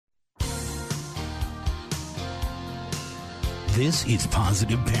This is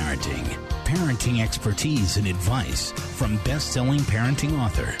Positive Parenting. Parenting expertise and advice from best-selling parenting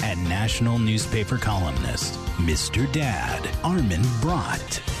author and national newspaper columnist, Mr. Dad, Armin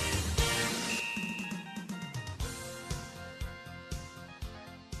Brott.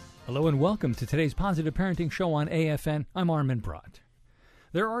 Hello and welcome to today's Positive Parenting Show on AFN. I'm Armin Brott.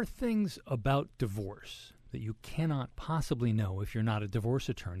 There are things about divorce that you cannot possibly know if you're not a divorce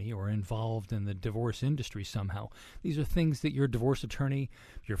attorney or involved in the divorce industry somehow. These are things that your divorce attorney,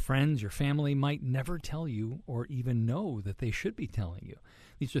 your friends, your family might never tell you or even know that they should be telling you.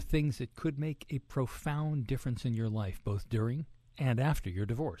 These are things that could make a profound difference in your life, both during and after your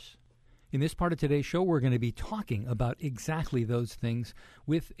divorce. In this part of today's show, we're going to be talking about exactly those things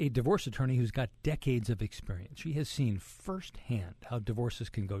with a divorce attorney who's got decades of experience. She has seen firsthand how divorces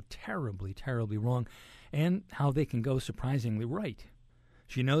can go terribly, terribly wrong and how they can go surprisingly right.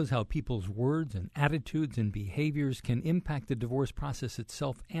 She knows how people's words and attitudes and behaviors can impact the divorce process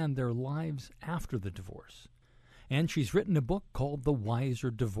itself and their lives after the divorce. And she's written a book called The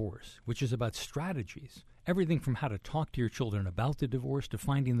Wiser Divorce, which is about strategies. Everything from how to talk to your children about the divorce, to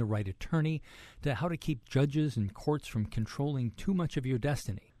finding the right attorney, to how to keep judges and courts from controlling too much of your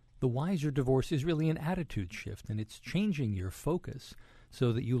destiny. The Wiser Divorce is really an attitude shift, and it's changing your focus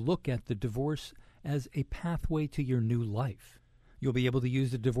so that you look at the divorce as a pathway to your new life. You'll be able to use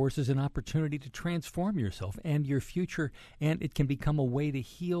the divorce as an opportunity to transform yourself and your future, and it can become a way to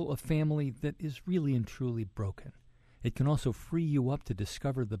heal a family that is really and truly broken. It can also free you up to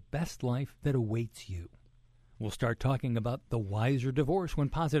discover the best life that awaits you. We'll start talking about the wiser divorce when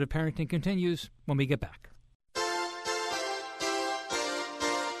Positive Parenting continues when we get back.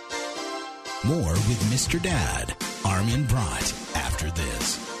 More with Mr. Dad, Armin Brott, after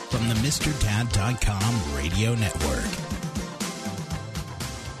this, from the MrDad.com radio network.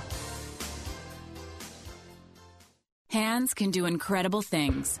 Hands can do incredible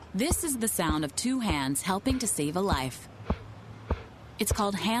things. This is the sound of two hands helping to save a life. It's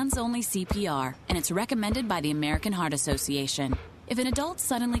called Hands-Only CPR, and it's recommended by the American Heart Association. If an adult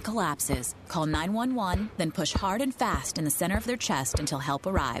suddenly collapses, call 911, then push hard and fast in the center of their chest until help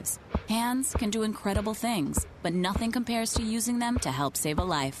arrives. Hands can do incredible things, but nothing compares to using them to help save a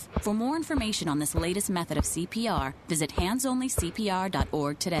life. For more information on this latest method of CPR, visit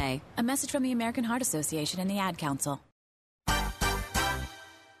handsonlycpr.org today. A message from the American Heart Association and the Ad Council.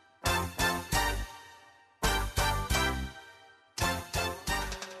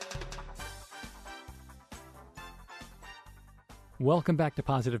 Welcome back to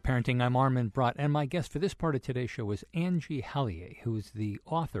Positive Parenting. I'm Armin Brott, and my guest for this part of today's show is Angie Hallier, who is the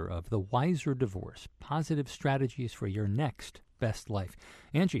author of The Wiser Divorce, Positive Strategies for Your Next Best Life.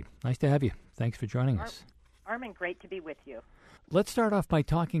 Angie, nice to have you. Thanks for joining us. Armin, great to be with you. Let's start off by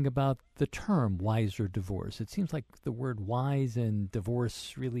talking about the term wiser divorce. It seems like the word wise and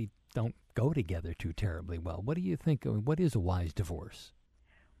divorce really don't go together too terribly well. What do you think? What is a wise divorce?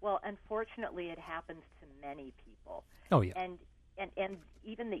 Well, unfortunately, it happens to many people. Oh, yeah. And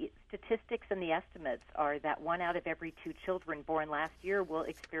even the statistics and the estimates are that 1 out of every 2 children born last year will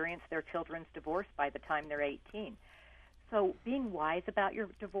experience their children's divorce by the time they're 18. So being wise about your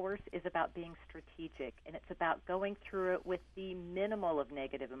divorce is about being strategic, and it's about going through it with the minimal of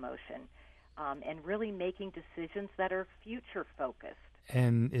negative emotion and really making decisions that are future-focused.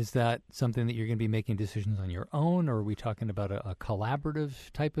 And is that something that you're going to be making decisions on your own, or are we talking about a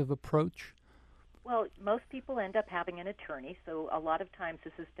collaborative type of approach? Well, most people end up having an attorney, so a lot of times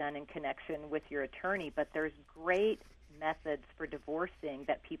this is done in connection with your attorney, but there's great methods for divorcing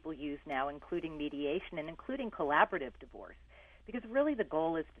that people use now, including mediation and including collaborative divorce, because really the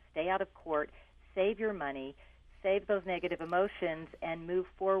goal is to stay out of court, save your money, save those negative emotions, and move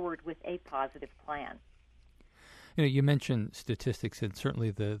forward with a positive plan. You know, you mentioned statistics, and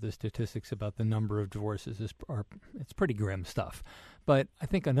certainly the statistics about the number of divorces it's pretty grim stuff. But I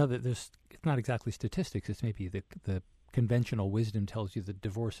think it's not exactly statistics. It's maybe the conventional wisdom tells you that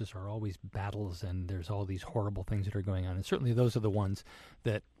divorces are always battles, and there's all these horrible things that are going on. And certainly those are the ones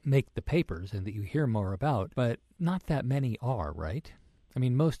that make the papers and that you hear more about. But not that many are, right? I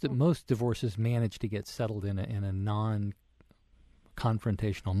mean, most divorces manage to get settled in a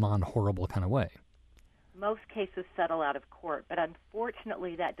non-confrontational, non-horrible kind of way. Most cases settle out of court, but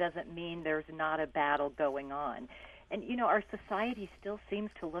unfortunately that doesn't mean there's not a battle going on. And, you know, our society still seems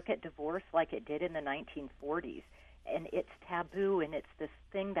to look at divorce like it did in the 1940s. And it's taboo, and it's this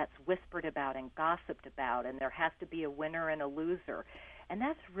thing that's whispered about and gossiped about, and there has to be a winner and a loser. And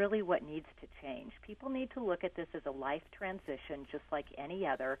that's really what needs to change. People need to look at this as a life transition, just like any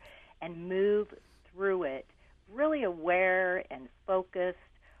other, and move through it really aware and focused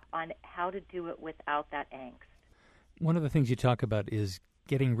on how to do it without that angst. One of the things you talk about is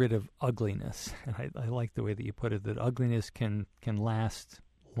getting rid of ugliness. And I like the way that you put it, that ugliness can last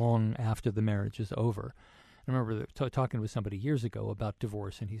long after the marriage is over. I remember talking with somebody years ago about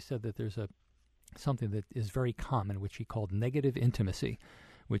divorce, and he said that there's something that is very common, which he called negative intimacy,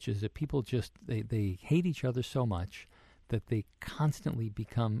 which is that people just, they hate each other so much that they constantly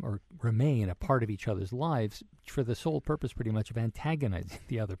become or remain a part of each other's lives for the sole purpose pretty much of antagonizing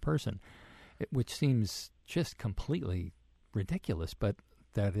the other person, which seems just completely ridiculous, but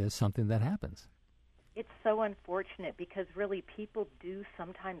that is something that happens. It's so unfortunate because really people do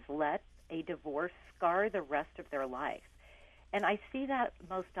sometimes let a divorce scar the rest of their life. And I see that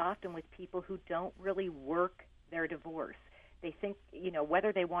most often with people who don't really work their divorce. They think,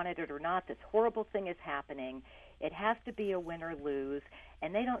 whether they wanted it or not, this horrible thing is happening. It has to be a win or lose,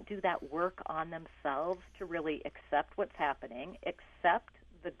 and they don't do that work on themselves to really accept what's happening, accept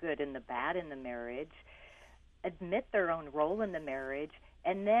the good and the bad in the marriage, admit their own role in the marriage,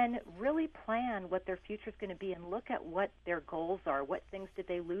 and then really plan what their future is going to be and look at what their goals are. What things did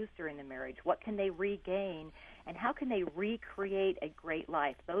they lose during the marriage? What can they regain? And how can they recreate a great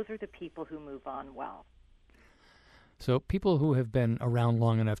life? Those are the people who move on well. So people who have been around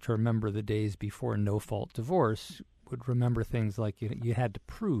long enough to remember the days before no-fault divorce would remember things like you had to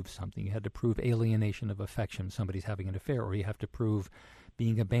prove something. You had to prove alienation of affection, somebody's having an affair, or you have to prove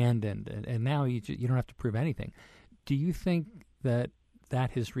being abandoned. And now you don't have to prove anything. Do you think that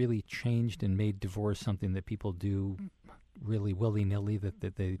has really changed and made divorce something that people do really willy-nilly,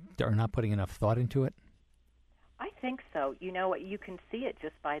 that they are not putting enough thought into it? I think so. You can see it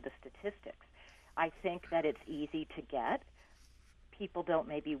just by the statistics. I think that it's easy to get. People don't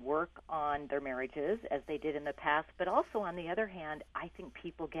maybe work on their marriages as they did in the past, but also on the other hand, I think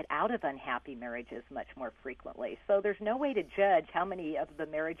people get out of unhappy marriages much more frequently. So there's no way to judge how many of the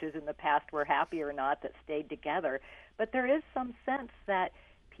marriages in the past were happy or not that stayed together, but there is some sense that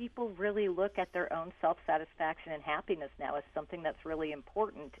people really look at their own self-satisfaction and happiness now as something that's really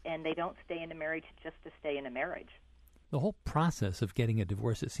important, and they don't stay in a marriage just to stay in a marriage. The whole process of getting a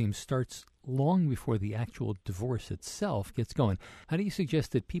divorce, it seems, starts long before the actual divorce itself gets going. How do you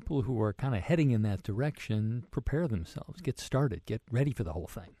suggest that people who are kind of heading in that direction prepare themselves, get started, get ready for the whole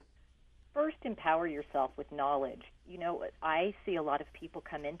thing? First, empower yourself with knowledge. I see a lot of people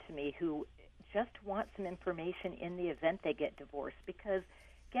come into me who just want some information in the event they get divorced, because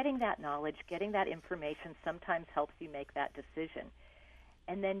getting that knowledge, getting that information sometimes helps you make that decision.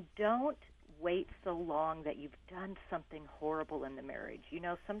 And then don't wait so long that you've done something horrible in the marriage.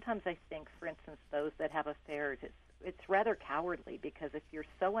 Sometimes I think, for instance, those that have affairs, it's rather cowardly, because if you're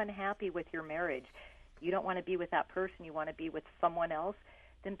so unhappy with your marriage, you don't want to be with that person, you want to be with someone else,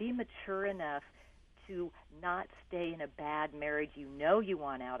 then be mature enough to not stay in a bad marriage you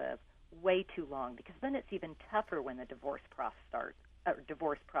want out of way too long, because then it's even tougher when the divorce process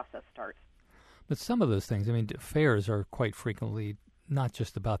starts. But some of those things, affairs are quite frequently not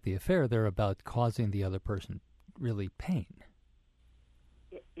just about the affair, they're about causing the other person really pain.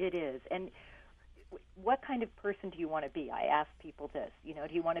 It is. And what kind of person do you want to be? I ask people this. Do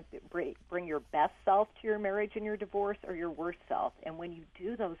you want to bring your best self to your marriage and your divorce, or your worst self? And when you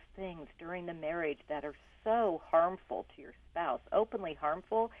do those things during the marriage that are so harmful to your spouse, openly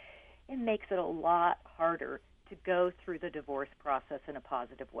harmful, it makes it a lot harder to go through the divorce process in a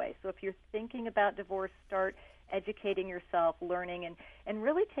positive way. So if you're thinking about divorce, start educating yourself, learning, and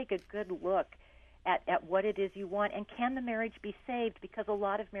really take a good look at what it is you want, and can the marriage be saved, because a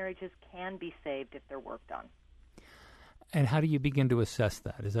lot of marriages can be saved if they're worked on. And how do you begin to assess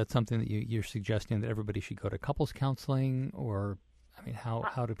that? Is that something that you're suggesting that everybody should go to couples counseling, or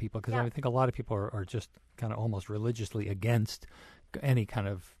how do people, because I think a lot of people are just kind of almost religiously against any kind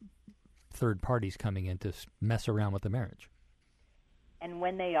of third parties coming in to mess around with the marriage. And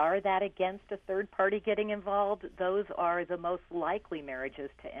when they are that against a third party getting involved, those are the most likely marriages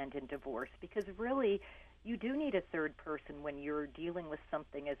to end in divorce, because really you do need a third person when you're dealing with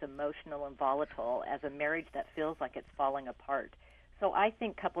something as emotional and volatile as a marriage that feels like it's falling apart. So I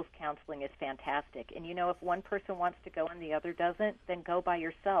think couples counseling is fantastic. And if one person wants to go and the other doesn't, then go by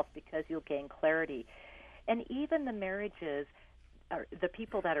yourself, because you'll gain clarity. And even the marriages, the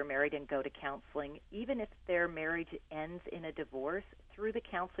people that are married and go to counseling, even if their marriage ends in a divorce, through the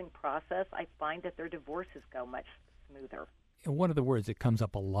counseling process, I find that their divorces go much smoother. And one of the words that comes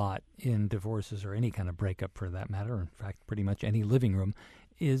up a lot in divorces, or any kind of breakup for that matter, in fact, pretty much any living room,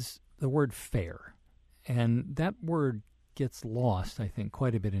 is the word fair. And that word gets lost, I think,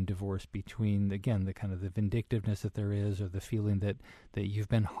 quite a bit in divorce, between, again, the kind of the vindictiveness that there is, or the feeling that you've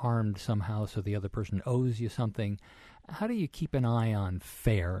been harmed somehow, so the other person owes you something. How do you keep an eye on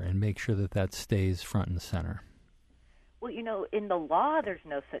fair and make sure that stays front and center? Well, in the law, there's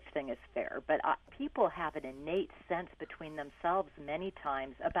no such thing as fair, but people have an innate sense between themselves many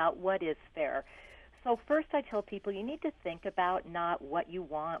times about what is fair. So first I tell people you need to think about not what you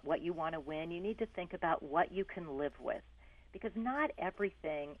want to win. You need to think about what you can live with, because not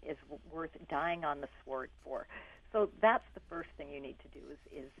everything is worth dying on the sword for. So that's the first thing you need to do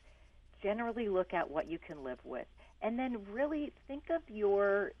is generally look at what you can live with. And then really think of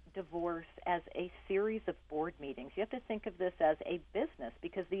your divorce as a series of board meetings. You have to think of this as a business,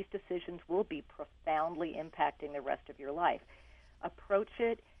 because these decisions will be profoundly impacting the rest of your life. Approach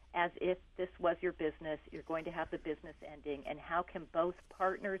it as if this was your business. You're going to have the business ending, and how can both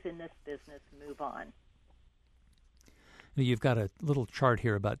partners in this business move on? You've got a little chart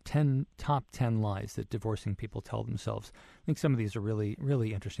here about top 10 lies that divorcing people tell themselves. I think some of these are really,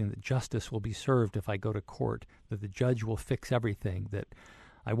 really interesting, that justice will be served if I go to court, that the judge will fix everything, that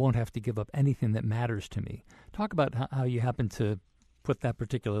I won't have to give up anything that matters to me. Talk about how you happen to put that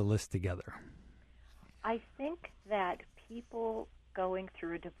particular list together. I think that people going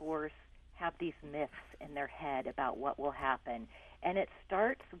through a divorce have these myths in their head about what will happen. And it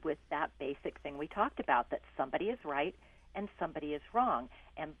starts with that basic thing we talked about, that somebody is right and somebody is wrong.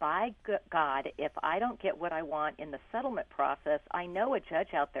 And by God, if I don't get what I want in the settlement process, I know a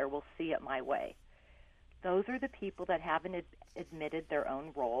judge out there will see it my way. Those are the people that haven't admitted their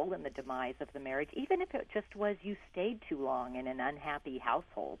own role in the demise of the marriage, even if it just was you stayed too long in an unhappy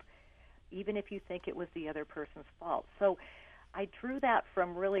household, even if you think it was the other person's fault. So I drew that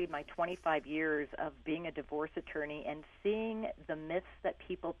from really my 25 years of being a divorce attorney and seeing the myths that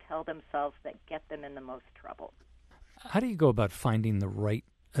people tell themselves that get them in the most trouble. How do you go about finding the right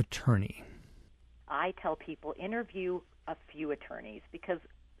attorney? I tell people interview a few attorneys, because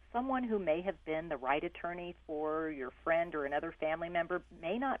someone who may have been the right attorney for your friend or another family member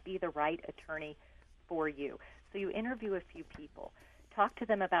may not be the right attorney for you. So you interview a few people. Talk to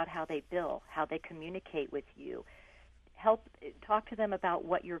them about how they bill, how they communicate with you. Talk to them about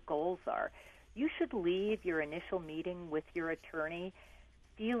what your goals are. You should leave your initial meeting with your attorney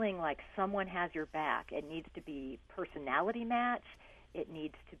feeling like someone has your back. It needs to be personality match. It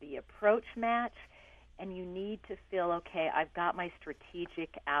needs to be approach match. And you need to feel, okay, I've got my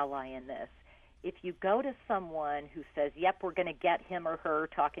strategic ally in this. If you go to someone who says, yep, we're going to get him or her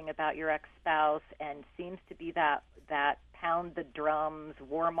talking about your ex-spouse, and seems to be that pound the drums,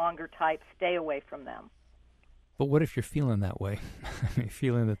 warmonger type, stay away from them. But what if you're feeling that way?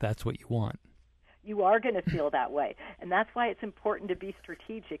 Feeling that that's what you want? You are going to feel that way. And that's why it's important to be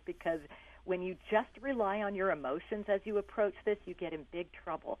strategic, because when you just rely on your emotions as you approach this, you get in big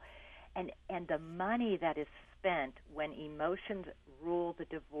trouble. And the money that is spent when emotions rule the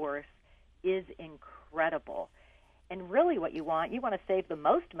divorce is incredible. And really what you want to save the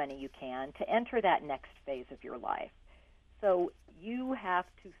most money you can to enter that next phase of your life. So you have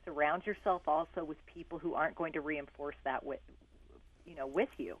to surround yourself also with people who aren't going to reinforce that with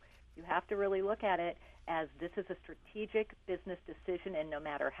you. You have to really look at it as this is a strategic business decision, and no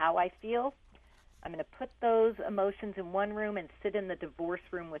matter how I feel, I'm going to put those emotions in one room and sit in the divorce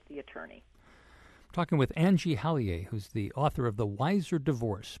room with the attorney. I'm talking with Angie Hallier, who's the author of The Wiser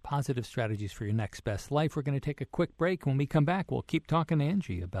Divorce, Positive Strategies for Your Next Best Life. We're going to take a quick break. When we come back, we'll keep talking to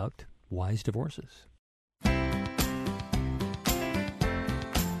Angie about wise divorces.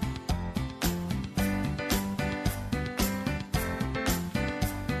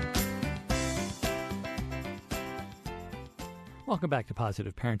 Welcome back to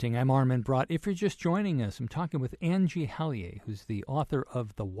Positive Parenting. I'm Armin Brott. If you're just joining us, I'm talking with Angie Hallier, who's the author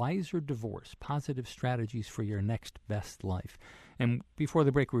of The Wiser Divorce, Positive Strategies for Your Next Best Life. And before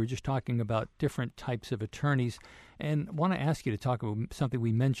the break, we were just talking about different types of attorneys, and I want to ask you to talk about something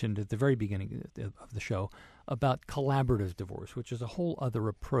we mentioned at the very beginning of the show about collaborative divorce, which is a whole other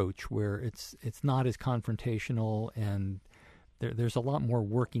approach where it's not as confrontational, and there's a lot more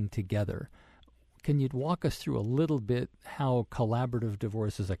working together. Can you walk us through a little bit how collaborative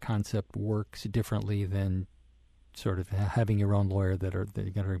divorce as a concept works differently than sort of having your own lawyer that are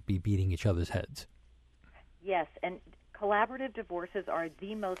going to be beating each other's heads? Yes, and collaborative divorces are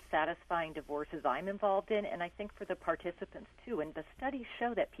the most satisfying divorces I'm involved in, and I think for the participants too. And the studies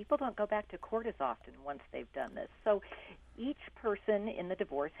show that people don't go back to court as often once they've done this. So each person in the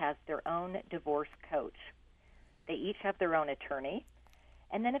divorce has their own divorce coach. They each have their own attorney.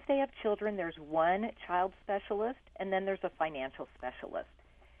 And then if they have children, there's one child specialist, and then there's a financial specialist.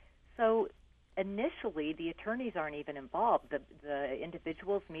 So initially, the attorneys aren't even involved. The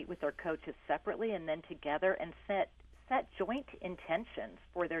individuals meet with their coaches separately and then together and set joint intentions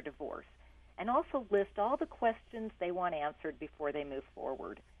for their divorce, and also list all the questions they want answered before they move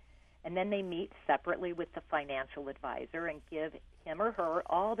forward. And then they meet separately with the financial advisor and give him or her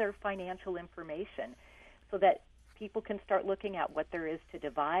all their financial information so that people can start looking at what there is to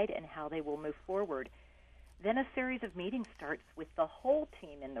divide and how they will move forward. Then a series of meetings starts with the whole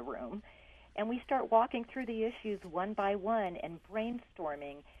team in the room, and we start walking through the issues one by one and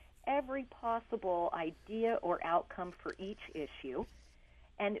brainstorming every possible idea or outcome for each issue.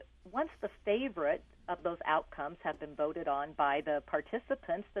 And once the favorite of those outcomes have been voted on by the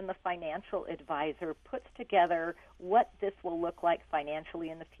participants, then the financial advisor puts together what this will look like financially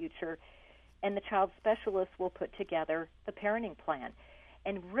in the future, and the child specialist will put together the parenting plan.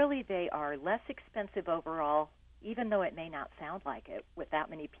 And really, they are less expensive overall, even though it may not sound like it with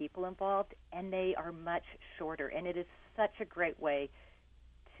that many people involved, and they are much shorter. And it is such a great way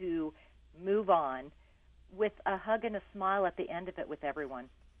to move on with a hug and a smile at the end of it with everyone.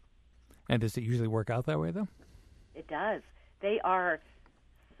 And does it usually work out that way, though? It does. They are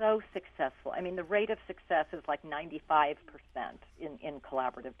so successful. I mean, the rate of success is like 95% in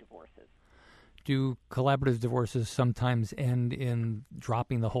collaborative divorces. Do collaborative divorces sometimes end in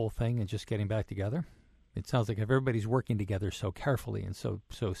dropping the whole thing and just getting back together? It sounds like if everybody's working together so carefully and so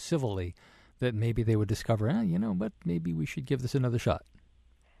civilly that maybe they would discover, but maybe we should give this another shot.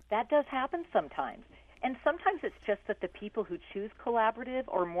 That does happen sometimes. And sometimes it's just that the people who choose collaborative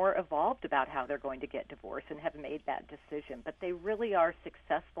are more evolved about how they're going to get divorced and have made that decision. But they really are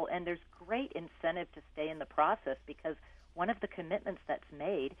successful, and there's great incentive to stay in the process because one of the commitments that's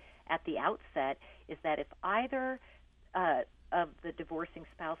made at the outset is that if either of the divorcing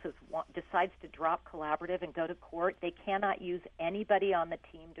spouses decides to drop collaborative and go to court, they cannot use anybody on the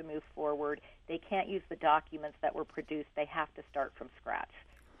team to move forward. They can't use the documents that were produced. They have to start from scratch.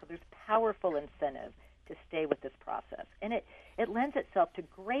 So there's powerful incentive to stay with this process. And it lends itself to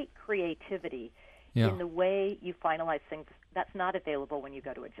great creativity in the way you finalize things that's not available when you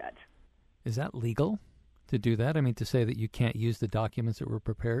go to a judge. Is that legal to do that? I mean, to say that you can't use the documents that were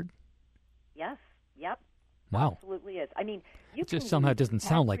prepared? Yes. Yep. Wow. Absolutely is. I mean, it just somehow doesn't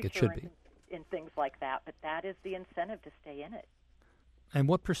sound like it should be. And things like that, but that is the incentive to stay in it. And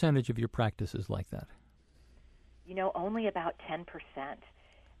what percentage of your practice is like that? Only about 10%.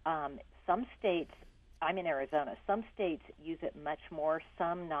 Some states, I'm in Arizona, some states use it much more,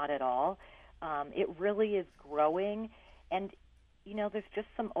 some not at all. It really is growing. And, there's just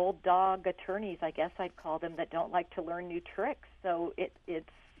some old dog attorneys, I guess I'd call them, that don't like to learn new tricks. So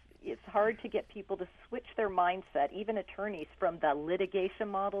it's hard to get people to switch their mindset, even attorneys, from the litigation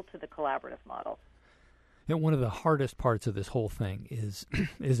model to the collaborative model. One of the hardest parts of this whole thing is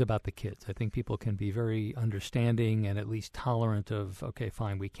about the kids. I think people can be very understanding and at least tolerant of, okay,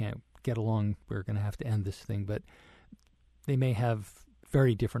 fine, we can't get along, we're going to have to end this thing. But they may have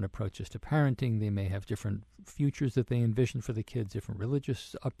very different approaches to parenting. They may have different futures that they envision for the kids, different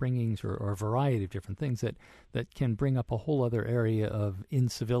religious upbringings, or a variety of different things that can bring up a whole other area of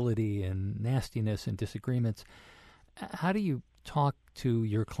incivility and nastiness and disagreements. How do you talk to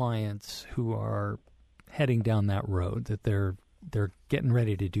your clients who are heading down that road, that they're getting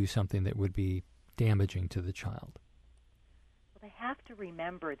ready to do something that would be damaging to the child? Well, they have to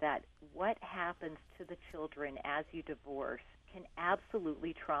remember that what happens to the children as you divorce can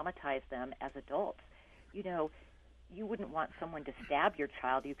absolutely traumatize them as adults. You wouldn't want someone to stab your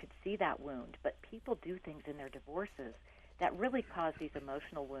child. You could see that wound, but people do things in their divorces that really cause these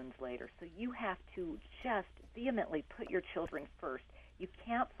emotional wounds later. So you have to just vehemently put your children first. You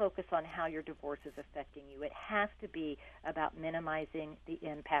can't focus on how your divorce is affecting you. It has to be about minimizing the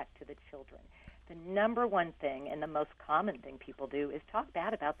impact to the children. The number one thing and the most common thing people do is talk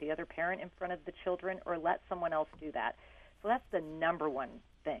bad about the other parent in front of the children or let someone else do that. So that's the number one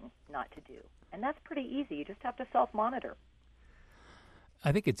thing not to do. And that's pretty easy. You just have to self-monitor.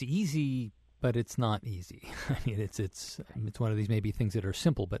 I think it's easy, but it's not easy. I mean, it's one of these maybe things that are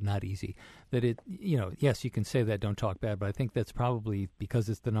simple but not easy. That yes, you can say that, don't talk bad, but I think that's probably because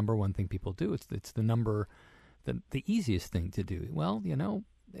it's the number one thing people do. It's the easiest thing to do. Well,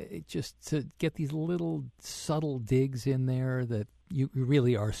 it just to get these little subtle digs in there that you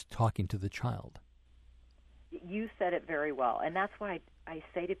really are talking to the child. You said it very well, and that's why I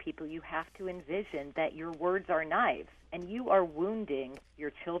say to people, you have to envision that your words are knives, and you are wounding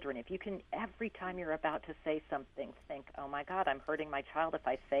your children. If you can, every time you're about to say something, think, oh my God, I'm hurting my child if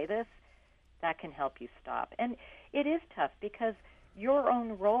I say this, that can help you stop. And it is tough because your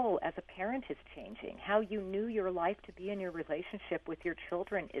own role as a parent is changing. How you knew your life to be in your relationship with your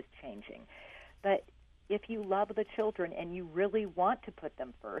children is changing. But if you love the children and you really want to put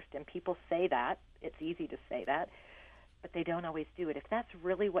them first, and people say that, it's easy to say that, but they don't always do it. If that's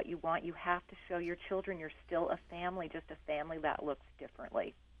really what you want, you have to show your children you're still a family, just a family that looks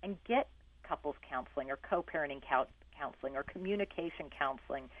differently. and get couples counseling or co-parenting counseling or communication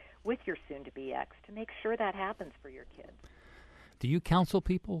counseling with your soon-to-be ex to make sure that happens for your kids. Do you counsel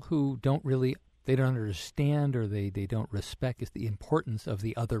people who don't understand or they don't respect the importance of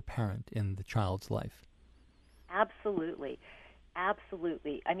the other parent in the child's life? Absolutely.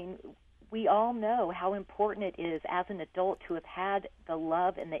 Absolutely. I mean, we all know how important it is as an adult to have had the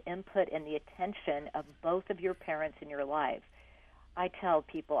love and the input and the attention of both of your parents in your life. I tell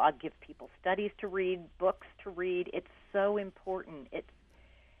people, I'll give people studies to read, books to read. It's so important.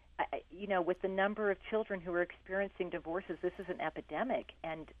 With the number of children who are experiencing divorces, this is an epidemic,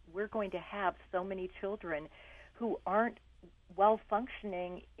 and we're going to have so many children who aren't well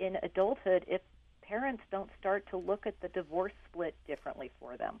functioning in adulthood if parents don't start to look at the divorce split differently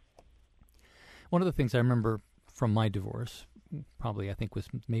for them. One of the things I remember from my divorce, probably I think was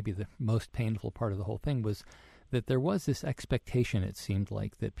maybe the most painful part of the whole thing, was that there was this expectation, it seemed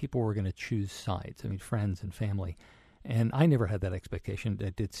like, that people were going to choose sides. I mean, friends and family. And I never had that expectation.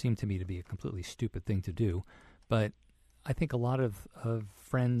 It did seem to me to be a completely stupid thing to do. But I think a lot of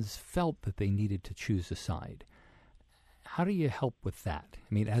friends felt that they needed to choose a side. How do you help with that?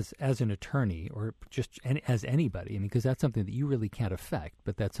 I mean, as an attorney or just as anybody, I mean, because that's something that you really can't affect,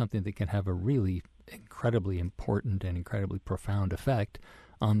 but that's something that can have a really incredibly important and incredibly profound effect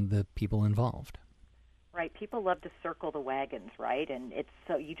on the people involved. Right. People love to circle the wagons, right? And it's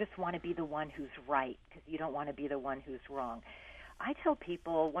so you just want to be the one who's right because you don't want to be the one who's wrong. I tell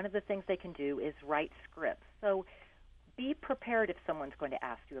people one of the things they can do is write scripts. So be prepared if someone's going to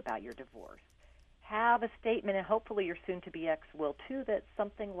ask you about your divorce. Have a statement, and hopefully your soon-to-be ex will too, that's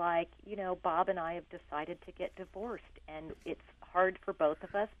something like, Bob and I have decided to get divorced, and it's hard for both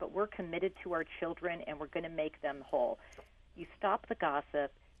of us, but we're committed to our children, and we're going to make them whole. You stop the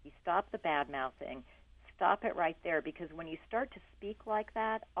gossip. You stop the bad-mouthing. Stop it right there, because when you start to speak like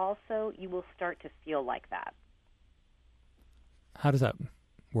that, also you will start to feel like that. How does that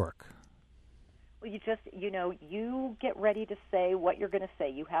work? Well, you get ready to say what you're going to say.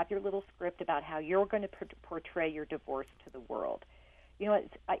 You have your little script about how you're going to portray your divorce to the world.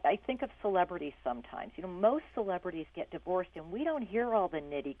 I think of celebrities sometimes. Most celebrities get divorced, and we don't hear all the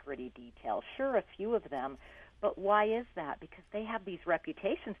nitty-gritty details. Sure, a few of them. But why is that? Because they have these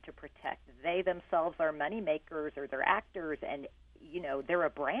reputations to protect. They themselves are money makers or they're actors, and, they're a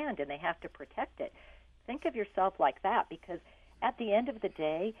brand and they have to protect it. Think of yourself like that, because at the end of the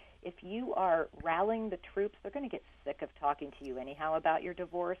day, if you are rallying the troops, they're going to get sick of talking to you anyhow about your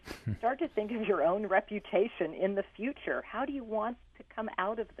divorce. Start to think of your own reputation in the future. How do you want to come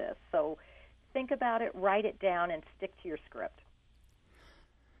out of this? So think about it, write it down, and stick to your script.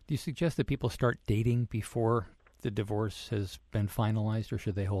 Do you suggest that people start dating before the divorce has been finalized, or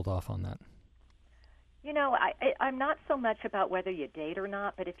should they hold off on that? I'm not so much about whether you date or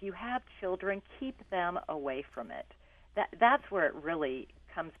not, but if you have children, keep them away from it. That's where it really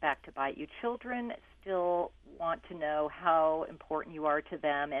comes back to bite you. Children still want to know how important you are to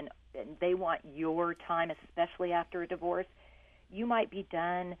them, and they want your time, especially after a divorce. You might be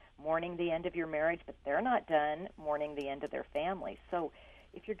done mourning the end of your marriage, but they're not done mourning the end of their family. So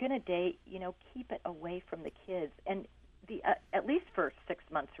if you're going to date, keep it away from the kids, and at least for 6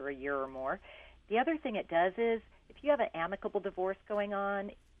 months or a year or more. The other thing it does is, if you have an amicable divorce going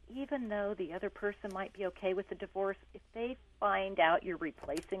on, even though the other person might be okay with the divorce, if they find out you're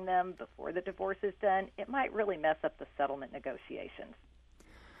replacing them before the divorce is done, it might really mess up the settlement negotiations.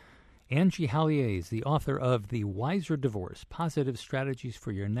 Angie Hallier is the author of The Wiser Divorce, Positive Strategies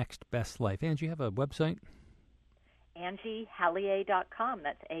for Your Next Best Life. Angie, you have a website? AngieHallier.com.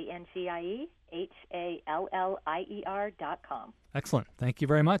 That's AngieHallier.com. Excellent. Thank you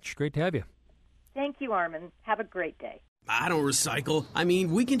very much. Great to have you. Thank you, Armin. Have a great day. I don't recycle. I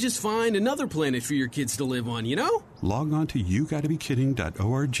mean, we can just find another planet for your kids to live on, Log on to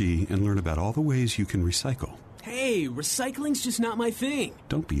YouGottaBeKidding.org and learn about all the ways you can recycle. Hey, recycling's just not my thing.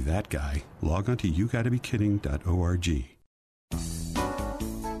 Don't be that guy. Log on to YouGottaBeKidding.org.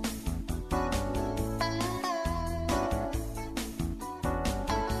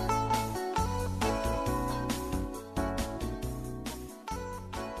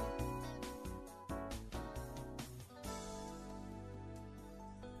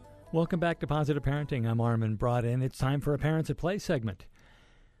 Welcome back to Positive Parenting. I'm Armin Broaden. It's time for a Parents at Play segment.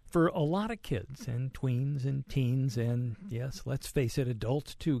 For a lot of kids and tweens and teens and, yes, let's face it,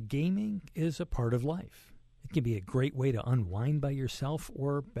 adults too, gaming is a part of life. It can be a great way to unwind by yourself,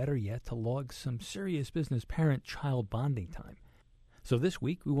 or better yet, to log some serious business parent-child bonding time. So this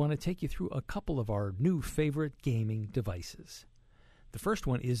week, we want to take you through a couple of our new favorite gaming devices. The first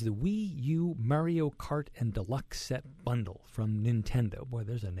one is the Wii U Mario Kart and Deluxe Set Bundle from Nintendo. Boy,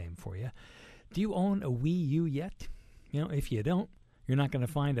 there's a name for you. Do you own a Wii U yet? You know, if you don't, you're not going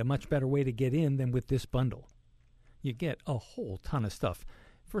to find a much better way to get in than with this bundle. You get a whole ton of stuff.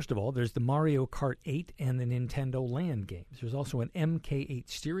 First of all, there's the Mario Kart 8 and the Nintendo Land games. There's also an MK8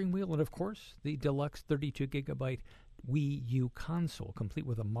 steering wheel and, of course, the deluxe 32-gigabyte Wii U console, complete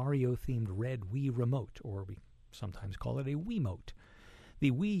with a Mario-themed red Wii remote, or we sometimes call it a Wiimote.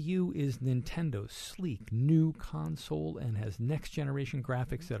 The Wii U is Nintendo's sleek new console and has next-generation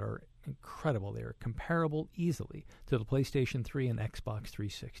graphics that are incredible. They are comparable easily to the PlayStation 3 and Xbox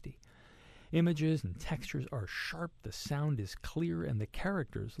 360. Images and textures are sharp, the sound is clear, and the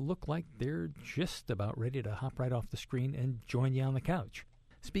characters look like they're just about ready to hop right off the screen and join you on the couch.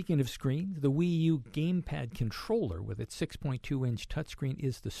 Speaking of screens, the Wii U gamepad controller with its 6.2-inch touchscreen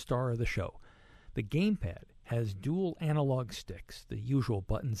is the star of the show. The gamepad has dual analog sticks, the usual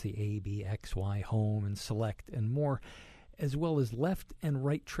buttons, the A, B, X, Y, home, and select, and more, as well as left and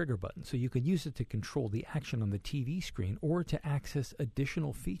right trigger buttons, so you can use it to control the action on the TV screen or to access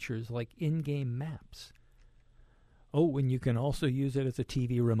additional features like in-game maps. Oh, and you can also use it as a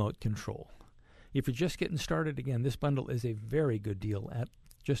TV remote control. If you're just getting started, again, this bundle is a very good deal at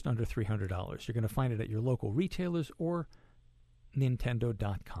just under $300. You're going to find it at your local retailers or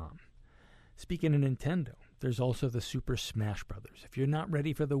Nintendo.com. Speaking of Nintendo, there's also the Super Smash Bros. If you're not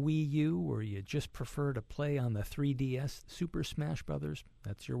ready for the Wii U or you just prefer to play on the 3DS, Super Smash Bros.,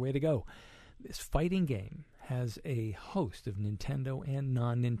 that's your way to go. This fighting game has a host of Nintendo and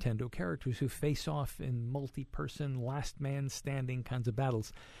non-Nintendo characters who face off in multi-person, last man standing kinds of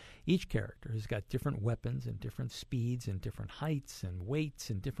battles. Each character has got different weapons and different speeds and different heights and weights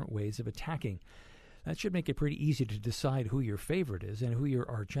and different ways of attacking. That should make it pretty easy to decide who your favorite is and who your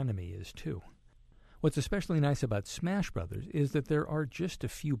archenemy is, too. What's especially nice about Smash Brothers is that there are just a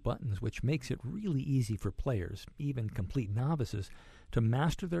few buttons, which makes it really easy for players, even complete novices, to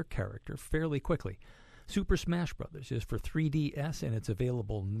master their character fairly quickly. Super Smash Brothers is for 3DS, and it's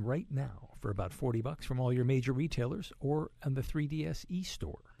available right now for about $40 from all your major retailers or on the 3DS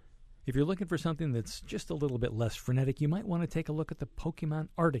eStore. If you're looking for something that's just a little bit less frenetic, you might want to take a look at the Pokemon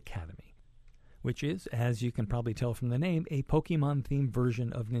Art Academy, which is, as you can probably tell from the name, a Pokemon-themed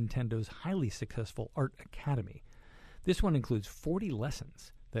version of Nintendo's highly successful Art Academy. This one includes 40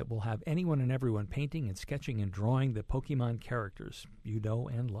 lessons that will have anyone and everyone painting and sketching and drawing the Pokemon characters you know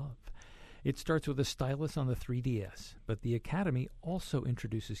and love. It starts with a stylus on the 3DS, but the Academy also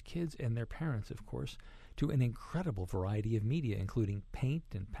introduces kids and their parents, of course, to an incredible variety of media, including paint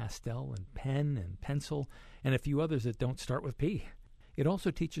and pastel and pen and pencil, and a few others that don't start with P. It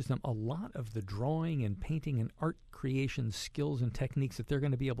also teaches them a lot of the drawing and painting and art creation skills and techniques that they're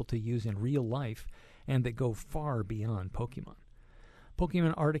going to be able to use in real life and that go far beyond Pokemon.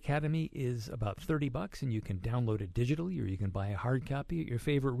 Pokemon Art Academy is about $30, and you can download it digitally, or you can buy a hard copy at your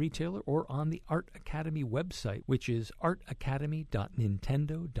favorite retailer or on the Art Academy website, which is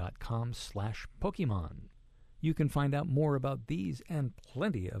artacademy.nintendo.com/Pokemon. You can find out more about these and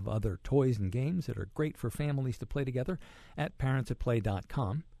plenty of other toys and games that are great for families to play together at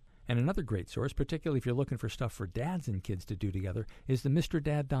parentsatplay.com. And another great source, particularly if you're looking for stuff for dads and kids to do together, is the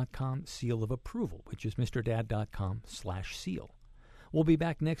MrDad.com Seal of Approval, which is MrDad.com/seal. We'll be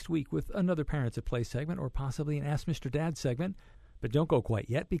back next week with another Parents at Play segment or possibly an Ask Mr. Dad segment. But don't go quite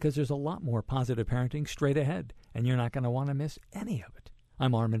yet, because there's a lot more positive parenting straight ahead, and you're not going to want to miss any of it.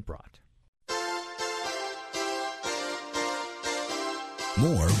 I'm Armin Brott.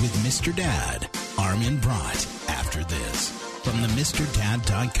 More with Mr. Dad, Armin Brott, after this, from the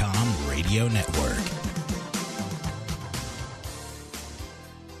MrDad.com radio network.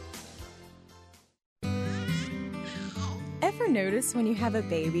 Ever notice when you have a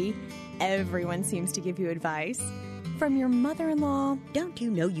baby, everyone seems to give you advice? From your mother-in-law, don't you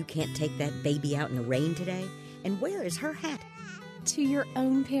know you can't take that baby out in the rain today? And where is her hat? To your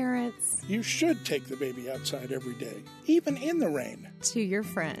own parents. You should take the baby outside every day, even in the rain. To your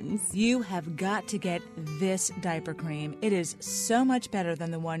friends. You have got to get this diaper cream. It is so much better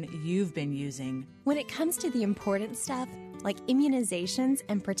than the one you've been using. When it comes to the important stuff, like immunizations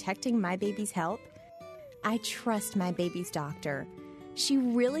and protecting my baby's health, I trust my baby's doctor. She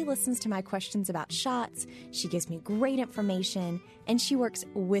really listens to my questions about shots, she gives me great information, and she works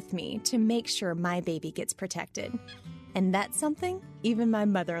with me to make sure my baby gets protected. And that's something even my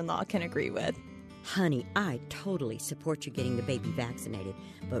mother-in-law can agree with. Honey, I totally support you getting the baby vaccinated,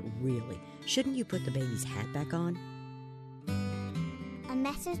 but really, shouldn't you put the baby's hat back on? A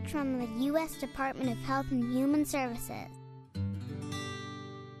message from the U.S. Department of Health and Human Services.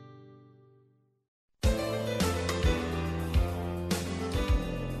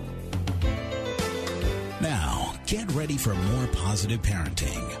 ready for more positive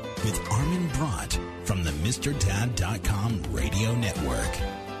parenting with Armin Brott from the MrDad.com radio network.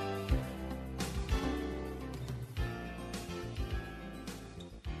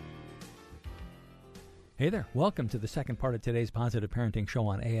 Hey there, welcome to the second part of today's Positive Parenting Show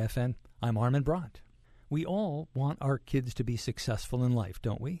on AFN. I'm Armin Brott. We all want our kids to be successful in life,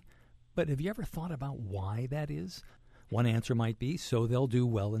 don't we? But have you ever thought about why that is? One answer might be so they'll do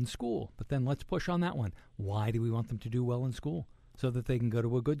well in school. But then let's push on that one. Why do we want them to do well in school? So that they can go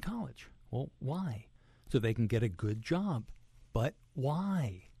to a good college. Well, why? So they can get a good job. But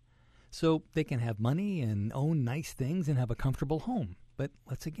why? So they can have money and own nice things and have a comfortable home. But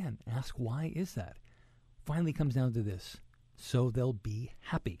let's again ask, why is that? Finally comes down to this. So they'll be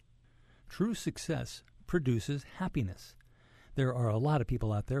happy. True success produces happiness. There are a lot of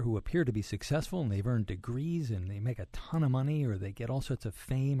people out there who appear to be successful, and they've earned degrees, and they make a ton of money, or they get all sorts of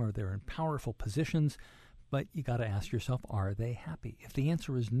fame, or they're in powerful positions. But you got to ask yourself, are they happy? If the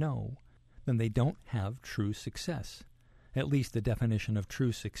answer is no, then they don't have true success. At least the definition of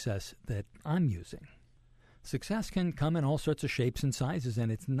true success that I'm using. Success can come in all sorts of shapes and sizes, and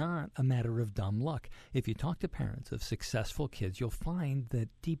it's not a matter of dumb luck. If you talk to parents of successful kids, you'll find that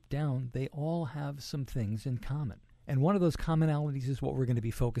deep down they all have some things in common. And one of those commonalities is what we're going to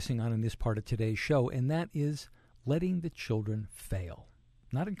be focusing on in this part of today's show, and that is letting the children fail.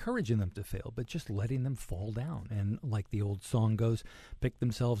 Not encouraging them to fail, but just letting them fall down. And like the old song goes, pick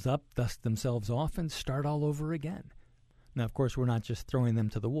themselves up, dust themselves off, and start all over again. Now, of course, we're not just throwing them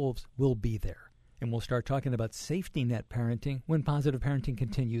to the wolves. We'll be there. And we'll start talking about safety net parenting when Positive Parenting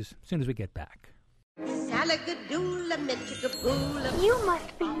continues as soon as we get back. You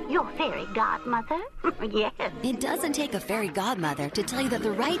must be your fairy godmother. Yes. It doesn't take a fairy godmother to tell you that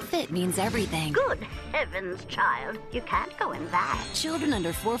the right fit means everything. Good heavens, child. You can't go in that. Children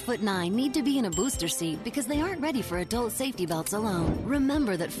under 4'9" need to be in a booster seat because they aren't ready for adult safety belts alone.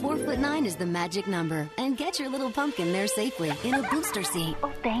 Remember that 4'9" is the magic number, and get your little pumpkin there safely in a booster seat.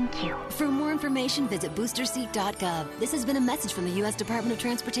 Oh, thank you. For more information, visit boosterseat.gov. This has been a message from the U.S. Department of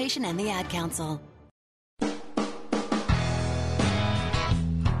Transportation and the Ad Council.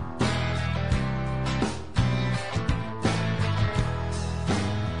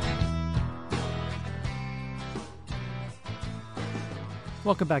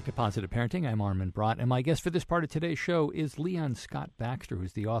 Welcome back to Positive Parenting. I'm Armin Brott, and my guest for this part of today's show is Leon Scott Baxter,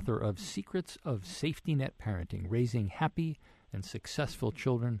 who's the author of Secrets of Safety Net Parenting, Raising Happy and Successful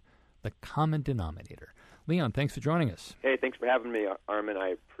Children, the Common Denominator. Leon, thanks for joining us. Hey, thanks for having me, Armin. I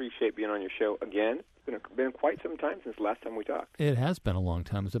appreciate being on your show again. It's been quite some time since the last time we talked. It has been a long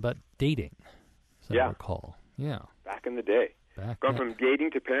time. It was about dating, as I recall. Yeah. Back in the day. Going from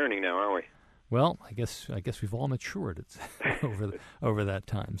dating to parenting now, aren't we? Well, I guess we've all matured over that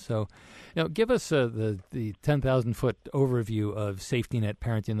time. So, give us the 10,000-foot overview of safety net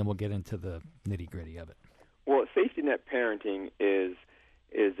parenting, then we'll get into the nitty-gritty of it. Well, safety net parenting is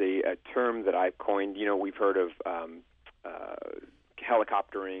a term that I've coined. We've heard of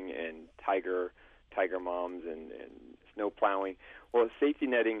helicoptering and tiger moms and snow plowing. Well, safety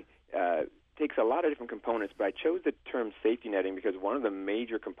netting takes a lot of different components, but I chose the term safety netting because one of the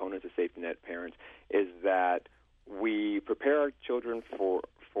major components of safety net parents is that we prepare our children for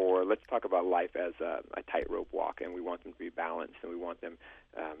let's talk about life as a tightrope walk, and we want them to be balanced, and we want them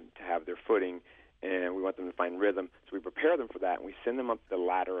to have their footing, and we want them to find rhythm. So we prepare them for that, and we send them up the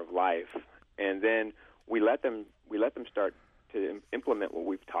ladder of life, and then we let them start to implement what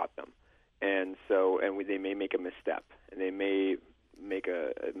we've taught them. And so, they may make a misstep, and they may make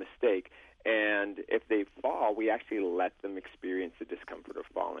a mistake. And if they fall, we actually let them experience the discomfort of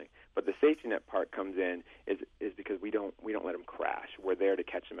falling. But the safety net part comes in is because we don't let them crash. We're there to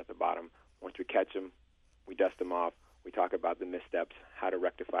catch them at the bottom. Once we catch them, we dust them off. We talk about the missteps, how to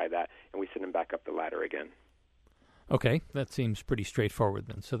rectify that, and we send them back up the ladder again. Okay, that seems pretty straightforward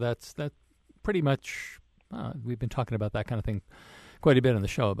then. So that's pretty much we've been talking about that kind of thing quite a bit on the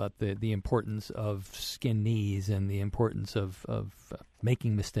show about the importance of skin knees and the importance of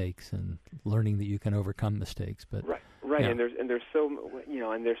making mistakes and learning that you can overcome mistakes. But right, yeah. and there's so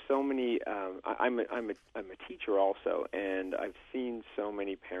many. I'm a teacher also, and I've seen so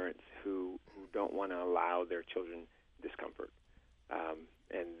many parents who don't want to allow their children discomfort,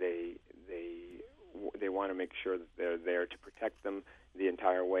 and they want to make sure that they're there to protect them the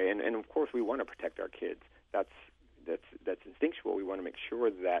entire way. And of course, we want to protect our kids. That's instinctual. We want to make sure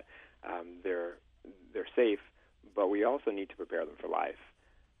that they're safe, but we also need to prepare them for life.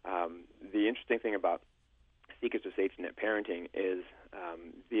 The interesting thing about Secrets of Safety Net Parenting is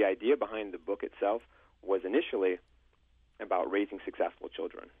the idea behind the book itself was initially about raising successful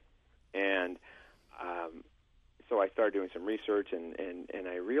children. And so I started doing some research, and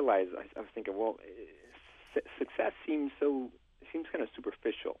I realized I was thinking, well, success seems kind of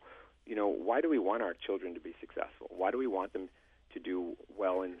superficial. You know, why do we want our children to be successful? Why do we want them to do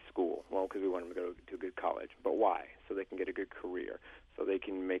well in school? Well, because we want them to go to a good college. But why? So they can get a good career, so they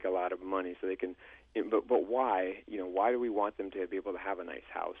can make a lot of money, so they can. But why? You know, why do we want them to be able to have a nice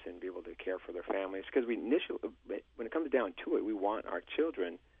house and be able to care for their families? Because when it comes down to it, we want our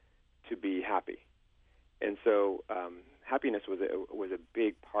children to be happy, and so happiness was a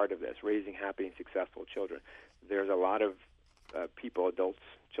big part of this, raising happy and successful children. There's a lot of people, adults,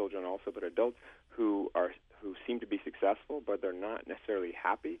 children also, but adults who seem to be successful, but they're not necessarily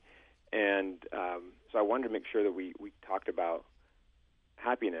happy. And so I wanted to make sure that we talked about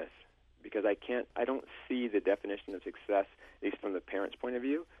happiness, because I don't see the definition of success, at least from the parents' point of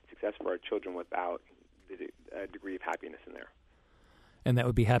view, success for our children without a degree of happiness in there. And that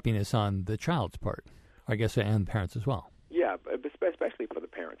would be happiness on the child's part, I guess, and parents as well. Yeah, but especially for the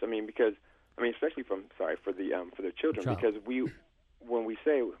parents. Especially for the children, because when we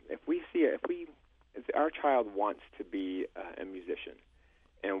say if our child wants to be a musician,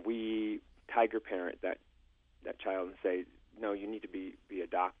 and we tiger parent that child and say, no, you need to be a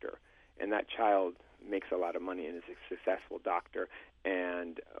doctor, and that child makes a lot of money and is a successful doctor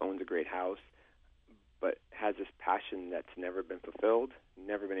and owns a great house, but has this passion that's never been fulfilled,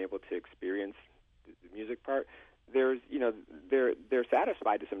 never been able to experience the music part. They're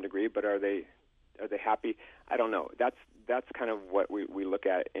satisfied to some degree, but are they happy? I don't know. That's kind of what we look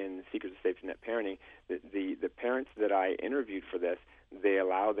at in Secrets of Safety Net Parenting. The parents that I interviewed for this, they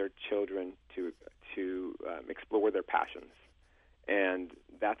allow their children to explore their passions, and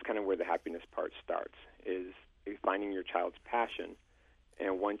that's kind of where the happiness part starts, is finding your child's passion.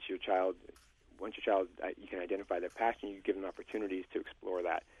 And once your child you can identify their passion, you give them opportunities to explore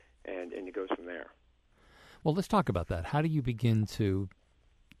that, and it goes from there. Well, let's talk about that. How do you begin to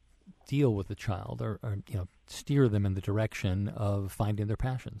deal with the child, or steer them in the direction of finding their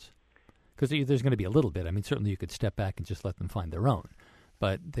passions? Because there's going to be a little bit. I mean, certainly you could step back and just let them find their own,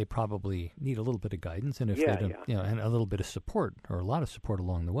 but they probably need a little bit of guidance, and if they don't, and a little bit of support, or a lot of support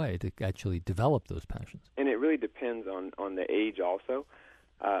along the way, to actually develop those passions. And it really depends on the age also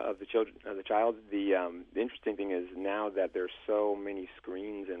of the child. The interesting thing is, now that there's so many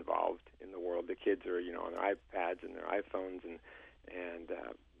screens involved in the world, the kids are on their iPads and their iPhones and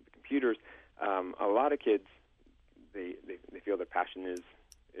computers. A lot of kids, they feel their passion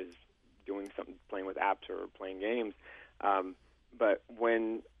is doing something, playing with apps or playing games. But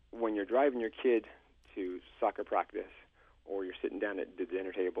when you're driving your kid to soccer practice, or you're sitting down at the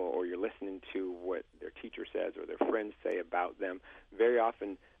dinner table, or you're listening to what their teacher says or their friends say about them, very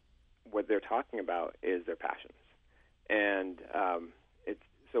often what they're talking about is their passions. And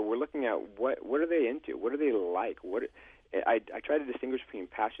so we're looking at what are they into? What do they like? I try to distinguish between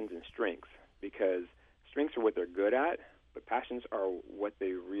passions and strengths, because strengths are what they're good at, but passions are what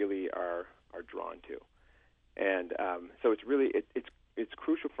they really are drawn to. And so it's really it's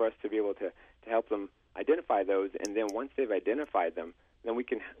crucial for us to be able to help them identify those, and then once they've identified them, then we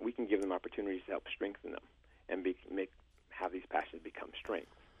can give them opportunities to help strengthen them and have these passions become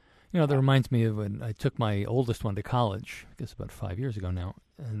strengths. That reminds me of when I took my oldest one to college, I guess about 5 years ago now,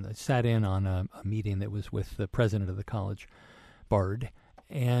 and I sat in on a meeting that was with the president of the college, Bard,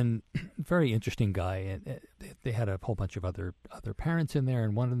 and very interesting guy. And they had a whole bunch of other parents in there,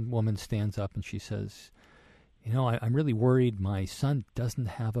 and one woman stands up and she says, I'm really worried my son doesn't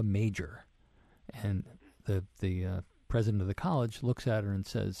have a major. And the president of the college looks at her and